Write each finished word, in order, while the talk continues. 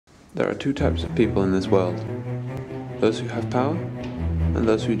There are two types of people in this world. Those who have power, and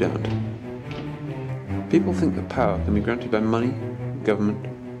those who don't. People think that power can be granted by money, government,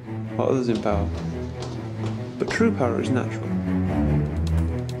 or others in power. But true power is natural.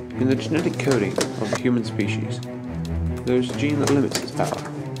 In the genetic coding of the human species, there is a gene that limits its power.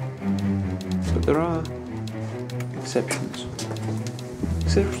 But there are exceptions.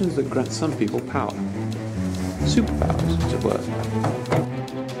 Exceptions that grant some people power. Superpowers, as it were.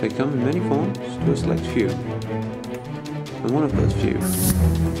 They come in many forms to a select few. And one of those few...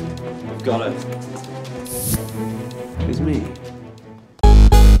 I've got it. ...is me.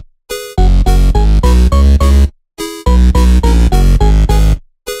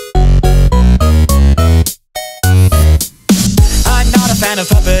 Fan of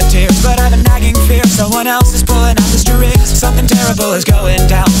puppeteers, but I have a nagging fear someone else is pulling out the strings. Something terrible is going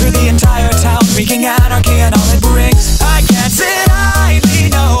down through the entire town, wreaking anarchy and all it brings. I can't sit idly,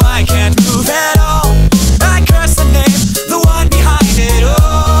 no, I can't move at all. I curse the name, the one behind it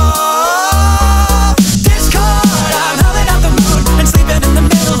all. Discord, I'm howling out the moon and sleeping in the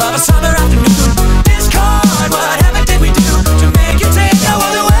middle of a summer afternoon. Discord, whatever did we do to make you take no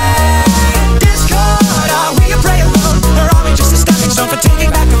other way? Discord, are we a prey alone, or are we just a stepping stone for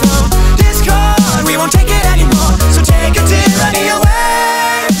taking back the throne? Discord, we won't take it anymore, so take a tyranny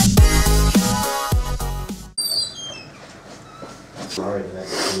away. Sorry,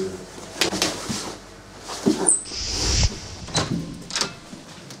 that's rude.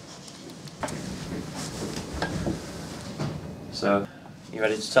 So, you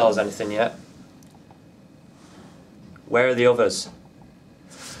ready to tell us anything yet? Where are the others?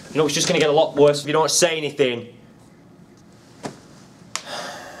 You know, it's just going to get a lot worse if you don't say anything.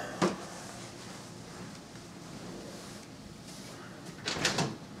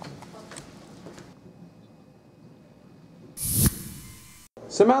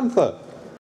 Samantha!